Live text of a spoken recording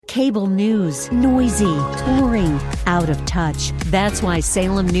Cable news, noisy, boring, out of touch. That's why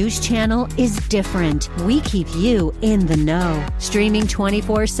Salem News Channel is different. We keep you in the know. Streaming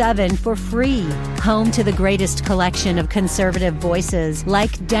 24/7 for free. Home to the greatest collection of conservative voices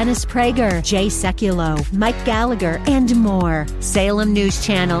like Dennis Prager, Jay Sekulow, Mike Gallagher, and more. Salem News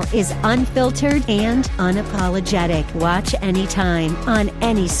Channel is unfiltered and unapologetic. Watch anytime, on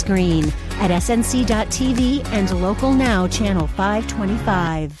any screen, at snc.tv and Local Now Channel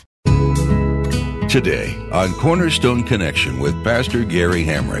 525. Today on Cornerstone Connection with Pastor Gary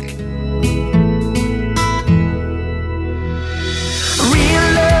Hamrick. Real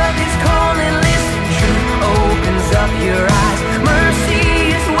love is calling, listen, truth opens up your eyes. Mercy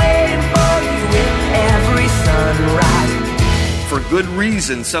is waiting for you with every sunrise. For good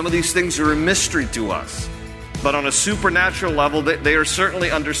reason, some of these things are a mystery to us. But on a supernatural level, they are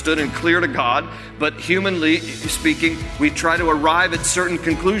certainly understood and clear to God. But humanly speaking, we try to arrive at certain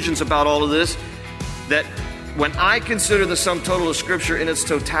conclusions about all of this, that when I consider the sum total of Scripture in its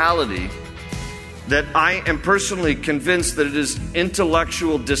totality, that I am personally convinced that it is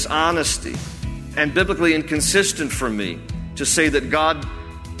intellectual dishonesty and biblically inconsistent for me to say that God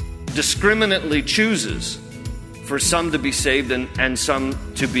discriminately chooses for some to be saved and some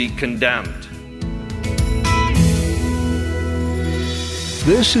to be condemned.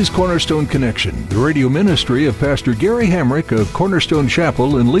 This is Cornerstone Connection, the radio ministry of Pastor Gary Hamrick of Cornerstone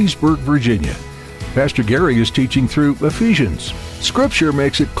Chapel in Leesburg, Virginia. Pastor Gary is teaching through Ephesians. Scripture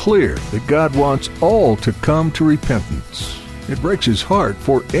makes it clear that God wants all to come to repentance. It breaks his heart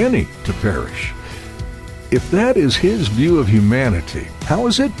for any to perish. If that is his view of humanity, how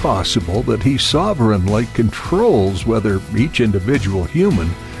is it possible that he sovereignly controls whether each individual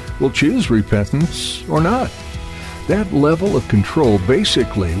human will choose repentance or not? That level of control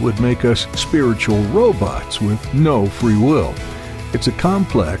basically would make us spiritual robots with no free will. It's a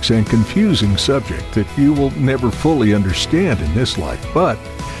complex and confusing subject that you will never fully understand in this life. But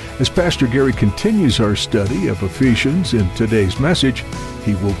as Pastor Gary continues our study of Ephesians in today's message,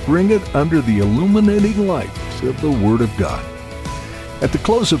 he will bring it under the illuminating light of the Word of God. At the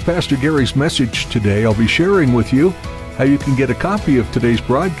close of Pastor Gary's message today, I'll be sharing with you how you can get a copy of today's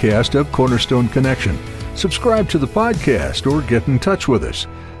broadcast of Cornerstone Connection. Subscribe to the podcast or get in touch with us.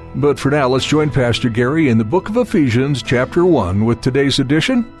 But for now, let's join Pastor Gary in the book of Ephesians, chapter 1, with today's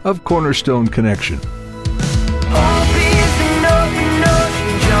edition of Cornerstone Connection. Hope is an open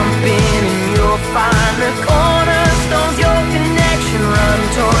ocean, jump in and you'll find the cornerstones, your connection, run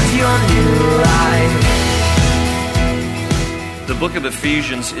towards your new life. The book of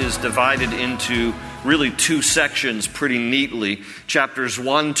Ephesians is divided into really two sections pretty neatly. Chapters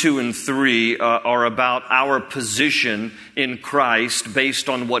 1, 2, and 3 are about our position in Christ based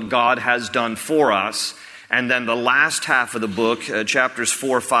on what God has done for us. And then the last half of the book, chapters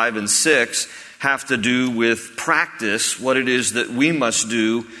 4, 5, and 6, have to do with practice, what it is that we must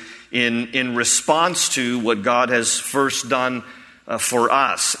do in response to what God has first done for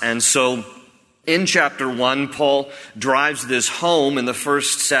us. And so in chapter 1, Paul drives this home in the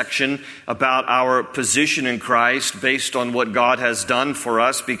first section about our position in Christ based on what God has done for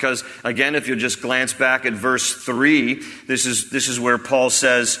us. Because, again, if you just glance back at verse 3, this is where Paul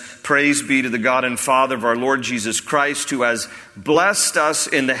says, "Praise be to the God and Father of our Lord Jesus Christ, who has blessed us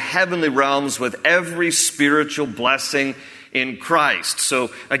in the heavenly realms with every spiritual blessing in Christ."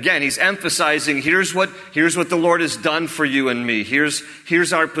 So again, he's emphasizing here's what the Lord has done for you and me.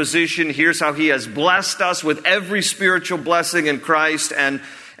 Here's our position. Here's how he has blessed us with every spiritual blessing in Christ. And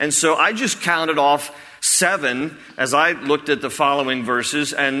so I just counted off 7 as I looked at the following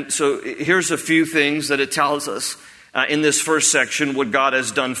verses. And so here's a few things that it tells us in this first section, what God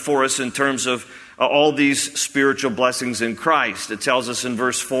has done for us in terms of all these spiritual blessings in Christ. It tells us in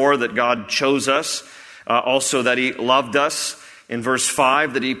verse 4 that God chose us. Also that he loved us. In verse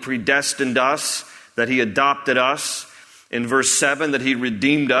 5, that he predestined us, that he adopted us. In verse 7, that he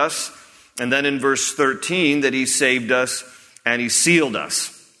redeemed us. And then in verse 13, that he saved us and he sealed us.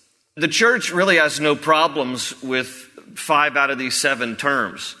 The church really has no problems with 5 out of these 7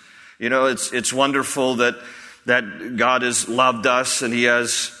 terms. You know, it's wonderful that God has loved us and he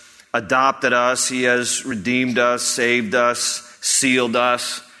has adopted us, he has redeemed us, saved us, sealed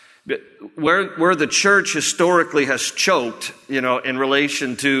us. Where the church historically has choked, in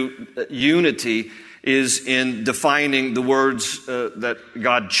relation to unity, is in defining the words that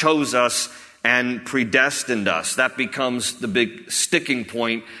God chose us and predestined us. That becomes the big sticking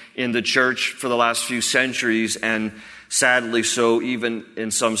point in the church for the last few centuries, and sadly so even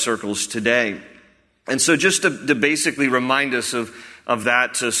in some circles today. And so just to basically remind us of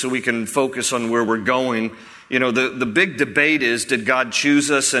that so we can focus on where we're going, the big debate is, did God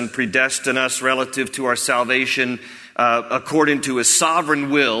choose us and predestine us relative to our salvation according to his sovereign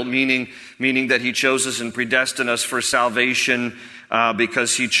will, meaning that he chose us and predestined us for salvation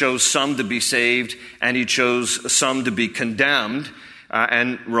because he chose some to be saved and he chose some to be condemned.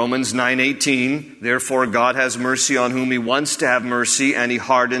 And Romans 9:18, therefore God has mercy on whom he wants to have mercy, and he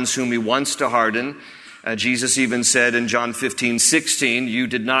hardens whom he wants to harden. Jesus even said in John 15:16, you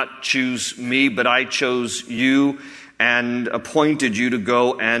did not choose me, but I chose you and appointed you to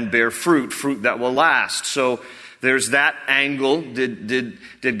go and bear fruit that will last. So there's that angle.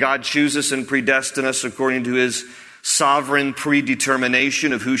 Did God choose us and predestine us according to his sovereign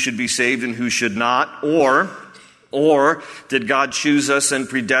predetermination of who should be saved and who should not? Or did God choose us and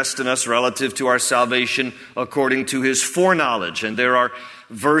predestine us relative to our salvation according to his foreknowledge? And there are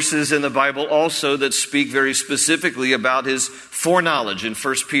verses in the Bible also that speak very specifically about his foreknowledge. In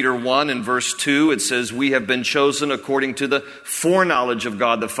 1 Peter 1 and verse 2, it says, we have been chosen according to the foreknowledge of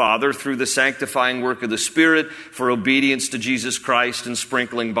God the Father through the sanctifying work of the Spirit for obedience to Jesus Christ and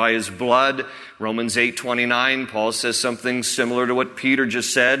sprinkling by his blood. Romans 8:29, Paul says something similar to what Peter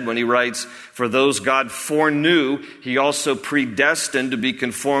just said when he writes, for those God foreknew, he also predestined to be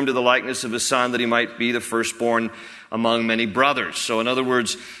conformed to the likeness of his Son, that he might be the firstborn among many brothers. So in other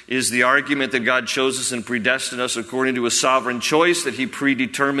words, is the argument that God chose us and predestined us according to a sovereign choice, that he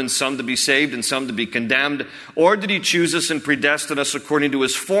predetermined some to be saved and some to be condemned? Or did he choose us and predestine us according to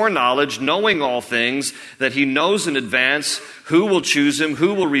his foreknowledge, knowing all things, that he knows in advance who will choose him,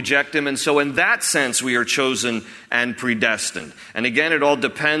 who will reject him? And so in that sense, we are chosen and predestined. And again, it all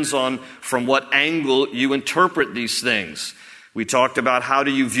depends on from what angle you interpret these things. We talked about how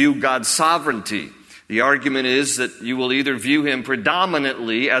do you view God's sovereignty. The argument is that you will either view him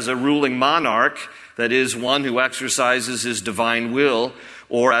predominantly as a ruling monarch, that is, one who exercises his divine will,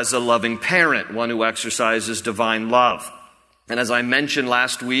 or as a loving parent, one who exercises divine love. And as I mentioned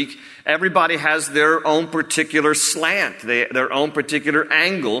last week, everybody has their own particular slant, their own particular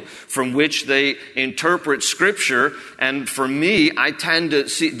angle from which they interpret Scripture. And for me, I tend to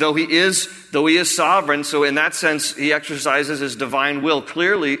see, though he is sovereign, so in that sense, he exercises his divine will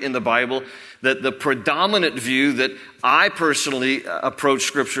clearly in the Bible, that the predominant view that I personally approach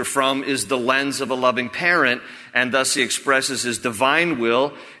Scripture from is the lens of a loving parent, and thus he expresses his divine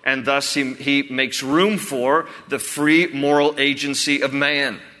will, and thus he makes room for the free moral agency of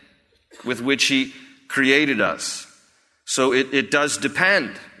man with which he created us. So it does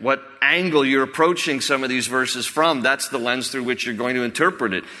depend what angle you're approaching some of these verses from. That's the lens through which you're going to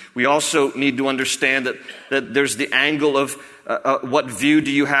interpret it. We also need to understand that there's the angle of what view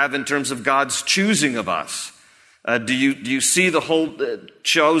do you have in terms of God's choosing of us? Do you see the whole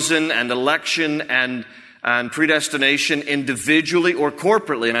chosen and election and predestination individually or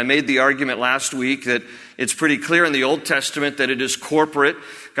corporately? And I made the argument last week that it's pretty clear in the Old Testament that it is corporate.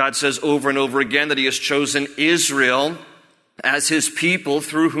 God says over and over again that he has chosen Israel as his people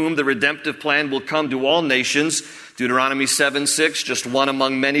through whom the redemptive plan will come to all nations. Deuteronomy 7:6, just one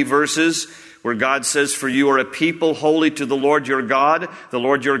among many verses, where God says, for you are a people holy to the Lord your God. The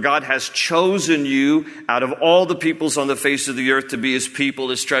Lord your God has chosen you out of all the peoples on the face of the earth to be his people,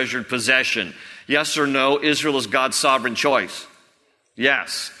 his treasured possession. Yes or no, Israel is God's sovereign choice?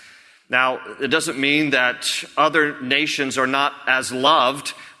 Yes. Now, it doesn't mean that other nations are not as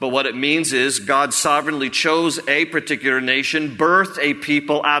loved, but what it means is God sovereignly chose a particular nation, birthed a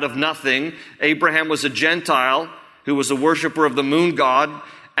people out of nothing. Abraham was a Gentile who was a worshiper of the moon god,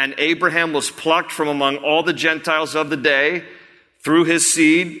 and Abraham was plucked from among all the Gentiles of the day through his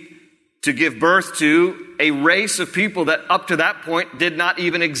seed to give birth to a race of people that up to that point did not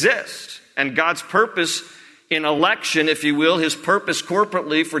even exist. And God's purpose in election, if you will, his purpose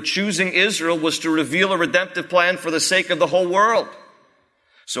corporately for choosing Israel was to reveal a redemptive plan for the sake of the whole world.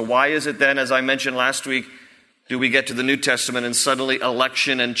 So why is it then, as I mentioned last week, do we get to the New Testament and suddenly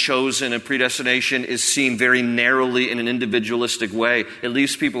election and chosen and predestination is seen very narrowly in an individualistic way? It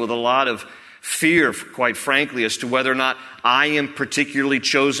leaves people with a lot of fear, quite frankly, as to whether or not I am particularly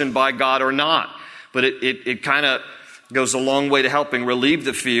chosen by God or not. But it kind of goes a long way to helping relieve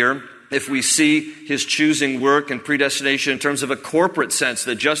the fear if we see his choosing work and predestination in terms of a corporate sense,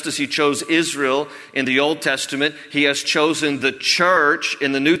 that just as he chose Israel in the Old Testament, he has chosen the church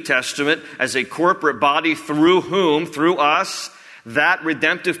in the New Testament as a corporate body through whom, through us, that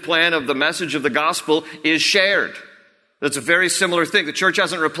redemptive plan of the message of the gospel is shared. That's a very similar thing. The church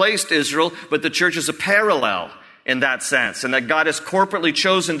hasn't replaced Israel, but the church is a parallel in that sense, and that God has corporately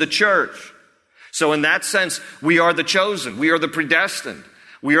chosen the church. So in that sense, we are the chosen. We are the predestined.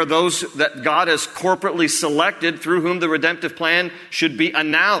 We are those that God has corporately selected through whom the redemptive plan should be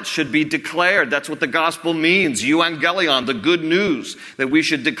announced, should be declared. That's what the gospel means. Euangelion, the good news, that we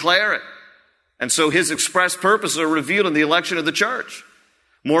should declare it. And so his express purposes are revealed in the election of the church.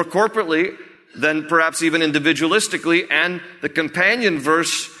 More corporately than perhaps even individualistically. And the companion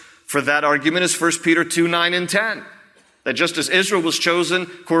verse for that argument is 1 Peter 2:9 and 10. That just as Israel was chosen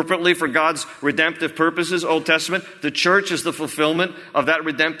corporately for God's redemptive purposes, Old Testament, the church is the fulfillment of that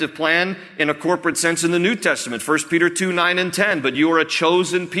redemptive plan in a corporate sense in the New Testament. 1 Peter 2:9 and 10. But you are a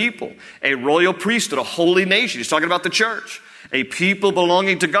chosen people, a royal priesthood, a holy nation. He's talking about the church. A people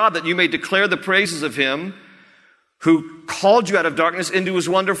belonging to God, that you may declare the praises of him who called you out of darkness into his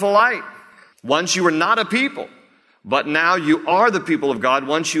wonderful light. Once you were not a people, but now you are the people of God.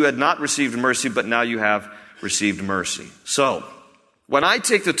 Once you had not received mercy, but now you have received mercy. So, when I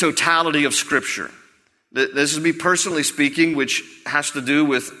take the totality of Scripture, this is me personally speaking, which has to do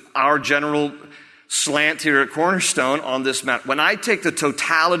with our general slant here at Cornerstone on this matter. When I take the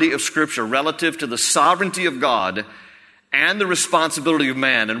totality of Scripture relative to the sovereignty of God and the responsibility of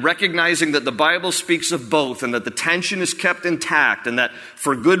man, and recognizing that the Bible speaks of both, and that the tension is kept intact, and that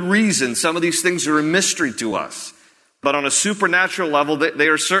for good reason some of these things are a mystery to us. But on a supernatural level, they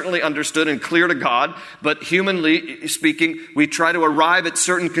are certainly understood and clear to God. But humanly speaking, we try to arrive at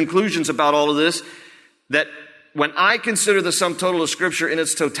certain conclusions about all of this, that when I consider the sum total of Scripture in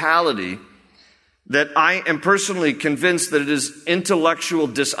its totality, that I am personally convinced that it is intellectual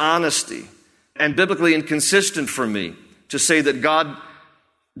dishonesty and biblically inconsistent for me to say that God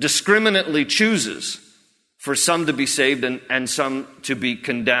discriminately chooses for some to be saved and some to be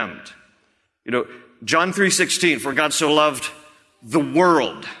condemned. You know, John 3:16, for God so loved the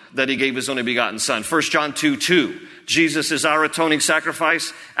world that he gave his only begotten Son. 1 John 2:2, Jesus is our atoning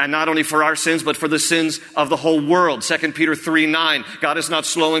sacrifice, and not only for our sins, but for the sins of the whole world. 2 Peter 3:9, God is not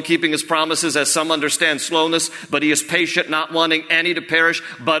slow in keeping his promises, as some understand slowness, but he is patient, not wanting any to perish,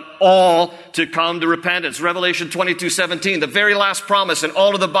 but all to come to repentance. Revelation 22:17, the very last promise in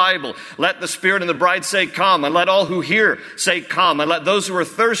all of the Bible. Let the Spirit and the bride say, come, and let all who hear say, come, and let those who are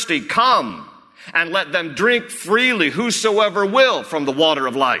thirsty come, and let them drink freely, whosoever will, from the water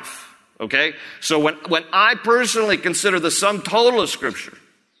of life. Okay? So when I personally consider the sum total of Scripture,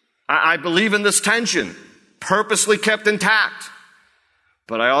 I believe in this tension, purposely kept intact.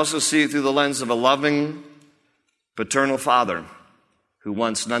 But I also see it through the lens of a loving, paternal Father who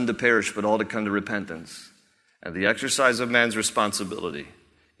wants none to perish, but all to come to repentance. And the exercise of man's responsibility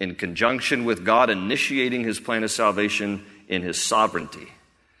in conjunction with God initiating his plan of salvation in his sovereignty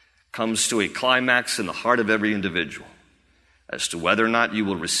comes to a climax in the heart of every individual as to whether or not you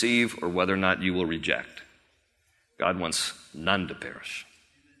will receive or whether or not you will reject. God wants none to perish.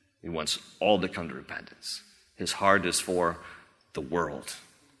 He wants all to come to repentance. His heart is for the world.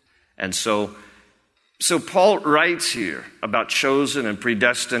 And so Paul writes here about chosen and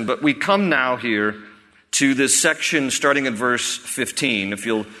predestined, but we come now here to this section starting at verse 15. If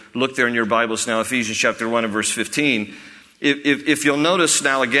you'll look there in your Bibles now, Ephesians chapter 1 and verse 15. If you'll notice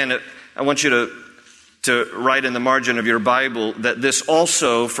now again, I want you to write in the margin of your Bible that this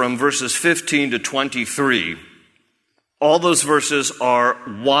also from verses 15 to 23, all those verses are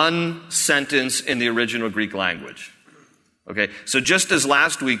one sentence in the original Greek language. Okay, so just as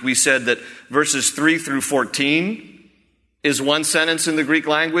last week we said that verses 3 through 14 is one sentence in the Greek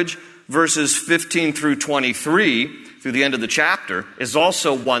language, verses 15 through 23, through the end of the chapter, is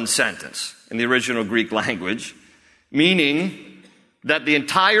also one sentence in the original Greek language. Meaning that the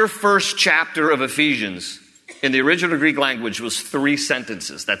entire first chapter of Ephesians in the original Greek language was 3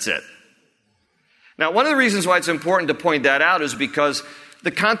 sentences. That's it. Now, one of the reasons why it's important to point that out is because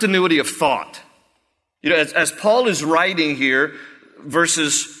the continuity of thought. You know, as Paul is writing here,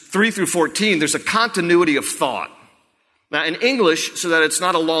 verses 3 through 14, there's a continuity of thought. Now, in English, so that it's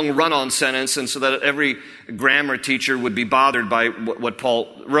not a long run-on sentence and so that every grammar teacher would be bothered by what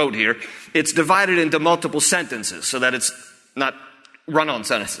Paul wrote here, it's divided into multiple sentences so that it's not run-on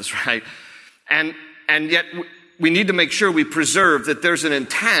sentences, right? And yet we need to make sure we preserve that there's an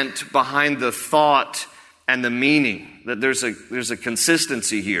intent behind the thought and the meaning, that there's a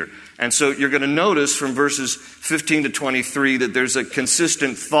consistency here. And so you're going to notice from verses 15 to 23 that there's a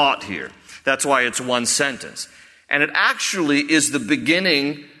consistent thought here. That's why it's one sentence. And it actually is the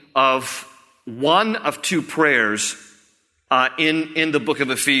beginning of one of 2 prayers in the book of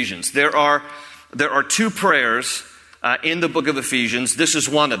Ephesians. There are 2 prayers in the book of Ephesians. This is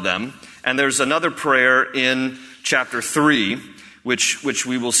one of them. And there's another prayer in chapter 3, which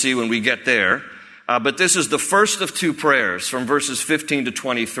we will see when we get there. But this is the first of 2 prayers from verses 15 to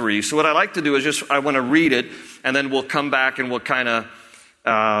 23. So what I like to do is I want to read it, and then we'll come back and we'll kind of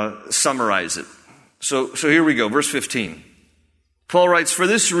summarize it. So here we go, verse 15. Paul writes, "For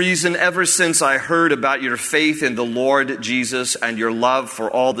this reason, ever since I heard about your faith in the Lord Jesus and your love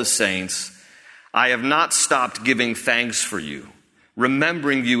for all the saints, I have not stopped giving thanks for you,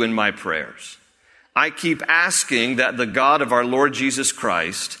 remembering you in my prayers. I keep asking that the God of our Lord Jesus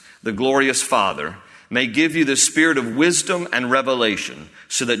Christ, the glorious Father, may give you the spirit of wisdom and revelation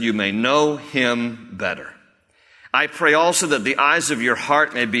so that you may know him better. I pray also that the eyes of your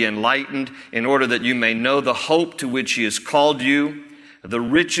heart may be enlightened in order that you may know the hope to which he has called you, the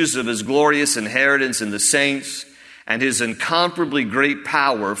riches of his glorious inheritance in the saints, and his incomparably great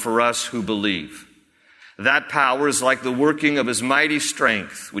power for us who believe. That power is like the working of his mighty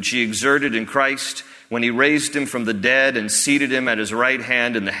strength, which he exerted in Christ when he raised him from the dead and seated him at his right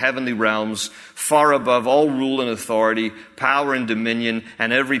hand in the heavenly realms, far above all rule and authority, power and dominion,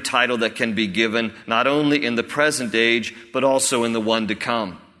 and every title that can be given, not only in the present age, but also in the one to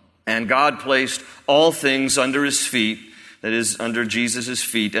come. And God placed all things under his feet, that is, under Jesus'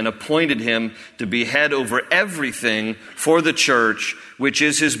 feet, and appointed him to be head over everything for the church, which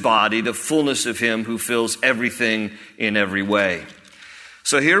is his body, the fullness of him who fills everything in every way."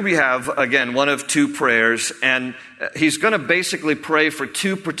 So here we have, again, one of two prayers, and he's going to basically pray for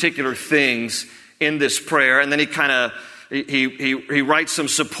two particular things in this prayer, and then he writes some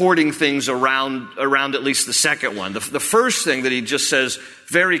supporting things around at least the second one. The first thing that he just says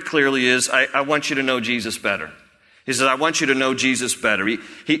very clearly is, I want you to know Jesus better. He says, I want you to know Jesus better.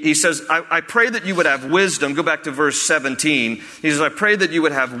 He says, I pray that you would have wisdom. Go back to verse 17. He says, I pray that you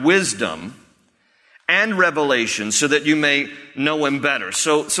would have wisdom and revelation so that you may know him better.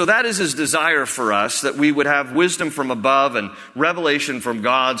 So that is his desire for us, that we would have wisdom from above and revelation from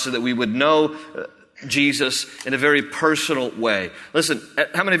God so that we would know Jesus in a very personal way. Listen,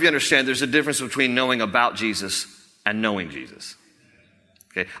 how many of you understand there's a difference between knowing about Jesus and knowing Jesus?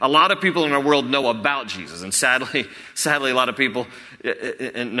 Okay. A lot of people in our world know about Jesus, and sadly, a lot of people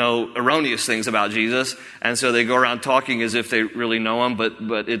know erroneous things about Jesus, and so they go around talking as if they really know him,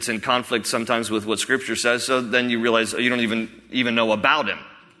 but it's in conflict sometimes with what Scripture says. So then you realize you don't even know about him,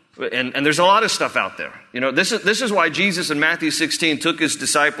 and there's a lot of stuff out there. You know, this is why Jesus in Matthew 16 took his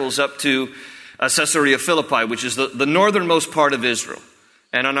disciples up to Caesarea Philippi, which is the northernmost part of Israel.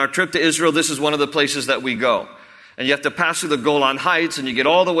 And on our trip to Israel, this is one of the places that we go. And you have to pass through the Golan Heights, and you get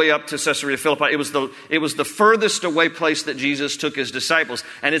all the way up to Caesarea Philippi. It was the furthest away place that Jesus took his disciples.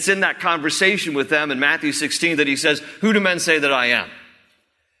 And it's in that conversation with them in Matthew 16 that he says, "Who do men say that I am?"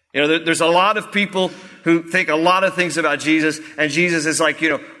 You know, there's a lot of people who think a lot of things about Jesus, and Jesus is like,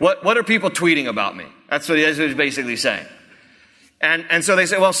 what are people tweeting about me? That's what he's basically saying. And so they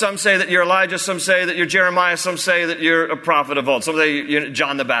say, well, some say that you're Elijah, some say that you're Jeremiah, some say that you're a prophet of old, some say you're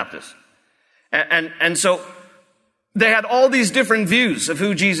John the Baptist. And so they had all these different views of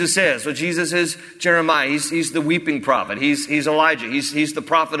who Jesus is. Well, Jesus is Jeremiah. He's the weeping prophet. He's Elijah. He's the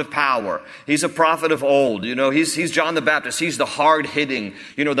prophet of power. He's a prophet of old. He's John the Baptist. He's the hard-hitting,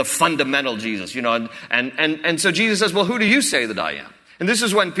 the fundamental Jesus. And so Jesus says, well, who do you say that I am? And this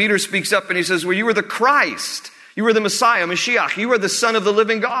is when Peter speaks up and he says, well, you are the Christ. You are the Messiah, Mashiach. You are the Son of the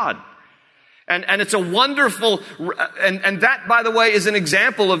living God. And it's a wonderful, and that, by the way, is an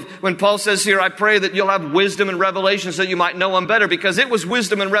example of when Paul says here, I pray that you'll have wisdom and revelation so that you might know him better, because it was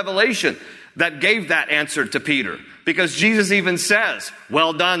wisdom and revelation that gave that answer to Peter. Because Jesus even says,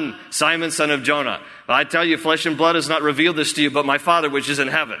 well done, Simon, son of Jonah. I tell you, flesh and blood has not revealed this to you, but my Father which is in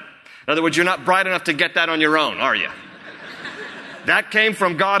heaven. In other words, you're not bright enough to get that on your own, are you? That came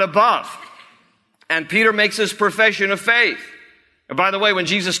from God above. And Peter makes his profession of faith. And by the way, when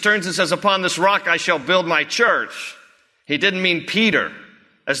Jesus turns and says, upon this rock I shall build my church, he didn't mean Peter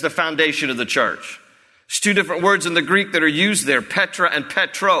as the foundation of the church. There's two different words in the Greek that are used there, Petra and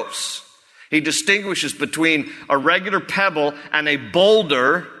Petros. He distinguishes between a regular pebble and a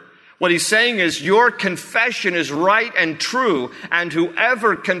boulder. What he's saying is your confession is right and true, and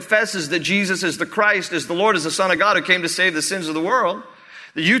whoever confesses that Jesus is the Christ, is the Lord, is the Son of God who came to save the sins of the world,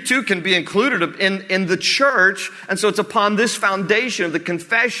 you too can be included in the church. And so it's upon this foundation of the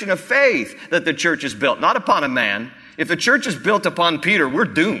confession of faith that the church is built, not upon a man. If the church is built upon Peter, we're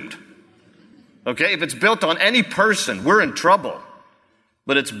doomed. Okay? If it's built on any person, we're in trouble.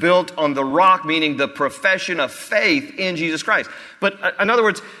 But it's built on the rock, meaning the profession of faith in Jesus Christ. But in other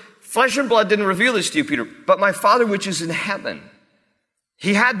words, flesh and blood didn't reveal this to you, Peter, but my Father which is in heaven.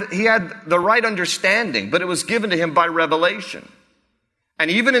 He had the right understanding, but it was given to him by revelation. And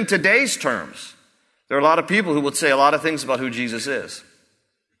even in today's terms, there are a lot of people who would say a lot of things about who Jesus is.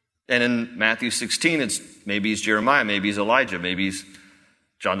 And in Matthew 16, maybe he's Jeremiah, maybe he's Elijah, maybe he's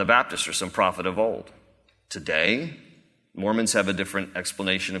John the Baptist or some prophet of old. Today, Mormons have a different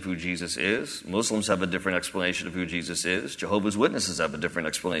explanation of who Jesus is. Muslims have a different explanation of who Jesus is. Jehovah's Witnesses have a different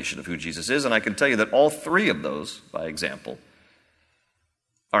explanation of who Jesus is. And I can tell you that all three of those, by example,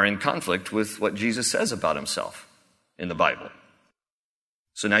 are in conflict with what Jesus says about himself in the Bible.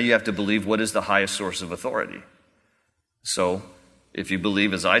 So now you have to believe what is the highest source of authority. So if you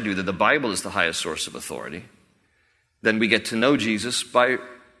believe, as I do, that the Bible is the highest source of authority, then we get to know Jesus by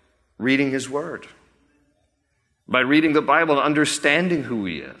reading his word, by reading the Bible and understanding who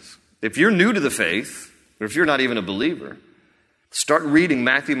he is. If you're new to the faith, or if you're not even a believer, start reading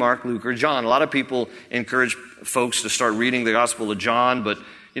Matthew, Mark, Luke, or John. A lot of people encourage folks to start reading the Gospel of John, but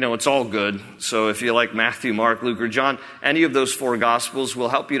it's all good. So if you like Matthew, Mark, Luke, or John, any of those four Gospels will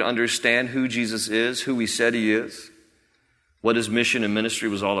help you to understand who Jesus is, who he said he is, what his mission and ministry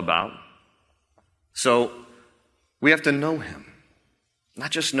was all about. So we have to know him,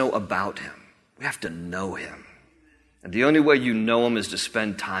 not just know about him. We have to know him. And the only way you know him is to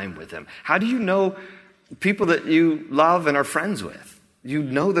spend time with him. How do you know people that you love and are friends with? You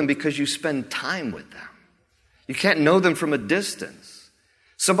know them because you spend time with them. You can't know them from a distance.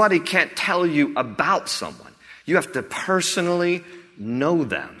 Somebody can't tell you about someone. You have to personally know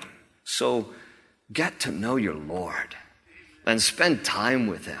them. So get to know your Lord and spend time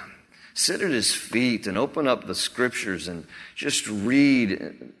with him. Sit at his feet and open up the scriptures and just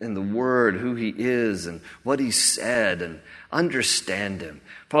read in the word who he is and what he said and understand him.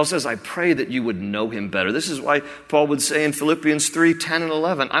 Paul says, I pray that you would know him better. This is why Paul would say in Philippians 3:10 and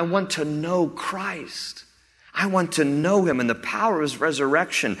 11, I want to know Christ. I want to know him and the power of his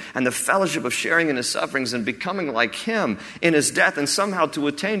resurrection and the fellowship of sharing in his sufferings and becoming like him in his death and somehow to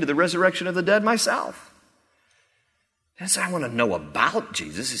attain to the resurrection of the dead myself. He said, I want to know about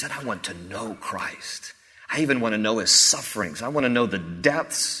Jesus. He said, I want to know Christ. I even want to know his sufferings. I want to know the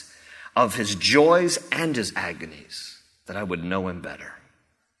depths of his joys and his agonies, that I would know him better.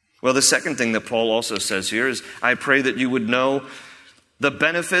 Well, the second thing that Paul also says here is, I pray that you would know the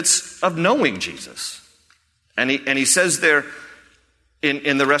benefits of knowing Jesus. And he says there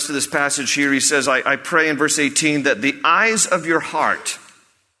in the rest of this passage here, he says, I pray in verse 18 that the eyes of your heart,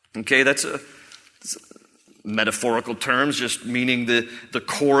 okay, that's metaphorical terms, just meaning the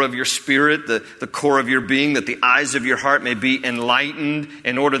core of your spirit, the core of your being, that the eyes of your heart may be enlightened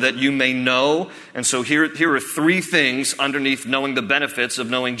in order that you may know. And so here are three things underneath knowing the benefits of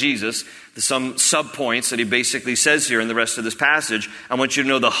knowing Jesus, some subpoints that he basically says here in the rest of this passage. I want you to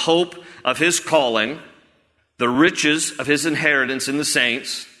know the hope of his calling, the riches of his inheritance in the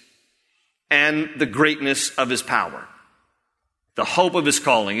saints, and the greatness of his power. The hope of his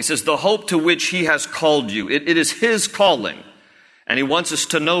calling. He says, the hope to which he has called you. It is his calling. And he wants us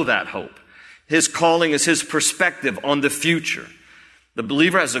to know that hope. His calling is his perspective on the future. The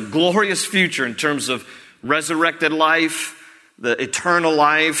believer has a glorious future in terms of resurrected life, the eternal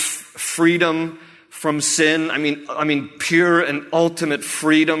life, freedom from sin. I mean, pure and ultimate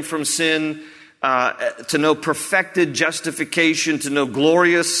freedom from sin, to know perfected justification, to know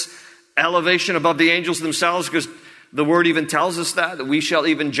glorious elevation above the angels themselves, because the word even tells us that we shall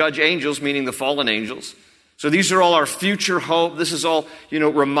even judge angels, meaning the fallen angels. So these are all our future hope. This is all,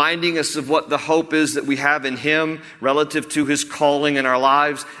 reminding us of what the hope is that we have in him relative to his calling in our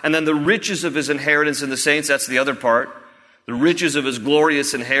lives. And then the riches of his inheritance in the saints, that's the other part. The riches of his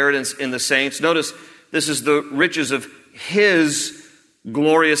glorious inheritance in the saints. Notice, this is the riches of his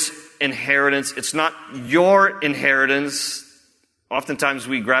glorious inheritance. It's not your inheritance. Oftentimes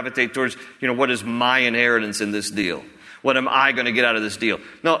we gravitate towards, what is my inheritance in this deal? What am I going to get out of this deal?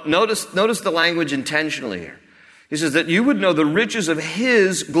 No, notice the language intentionally here. He says that you would know the riches of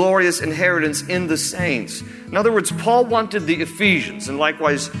his glorious inheritance in the saints. In other words, Paul wanted the Ephesians, and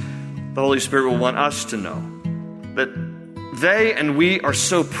likewise the Holy Spirit will want us to know, that they and we are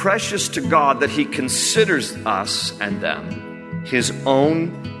so precious to God that he considers us and them his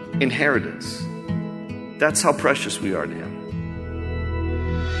own inheritance. That's how precious we are to him.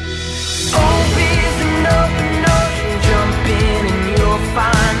 Hope is an open ocean, jump in and you'll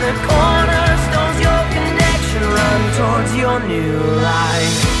find the cornerstones, your connection, run towards your new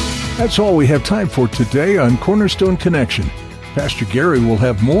life. That's all we have time for today on Cornerstone Connection. Pastor Gary will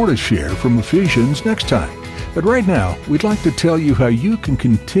have more to share from Ephesians next time. But right now, we'd like to tell you how you can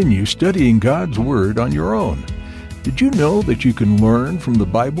continue studying God's Word on your own. Did you know that you can learn from the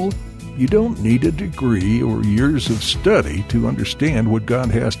Bible? You don't need a degree or years of study to understand what God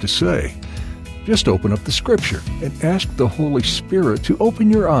has to say. Just open up the Scripture and ask the Holy Spirit to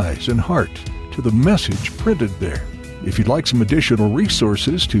open your eyes and heart to the message printed there. If you'd like some additional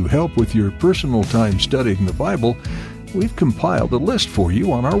resources to help with your personal time studying the Bible, we've compiled a list for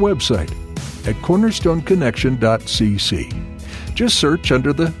you on our website. at cornerstoneconnection.cc. Just search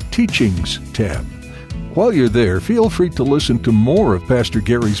under the Teachings tab. While you're there, feel free to listen to more of Pastor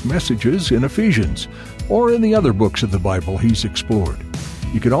Gary's messages in Ephesians or in the other books of the Bible he's explored.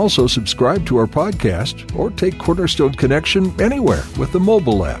 You can also subscribe to our podcast or take Cornerstone Connection anywhere with the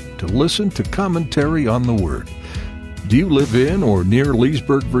mobile app to listen to commentary on the Word. Do you live in or near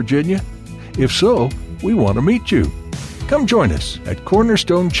Leesburg, Virginia? If so, we want to meet you. Come join us at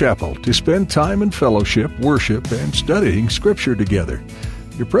Cornerstone Chapel to spend time in fellowship, worship, and studying Scripture together.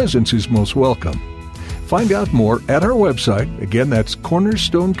 Your presence is most welcome. Find out more at our website. Again, that's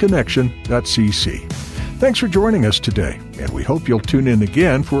cornerstoneconnection.cc. Thanks for joining us today, and we hope you'll tune in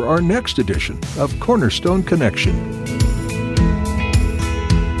again for our next edition of Cornerstone Connection.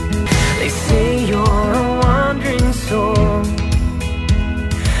 They say you're a wandering soul,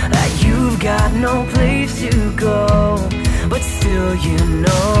 that you've got no place to go, but still you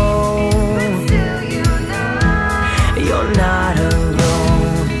know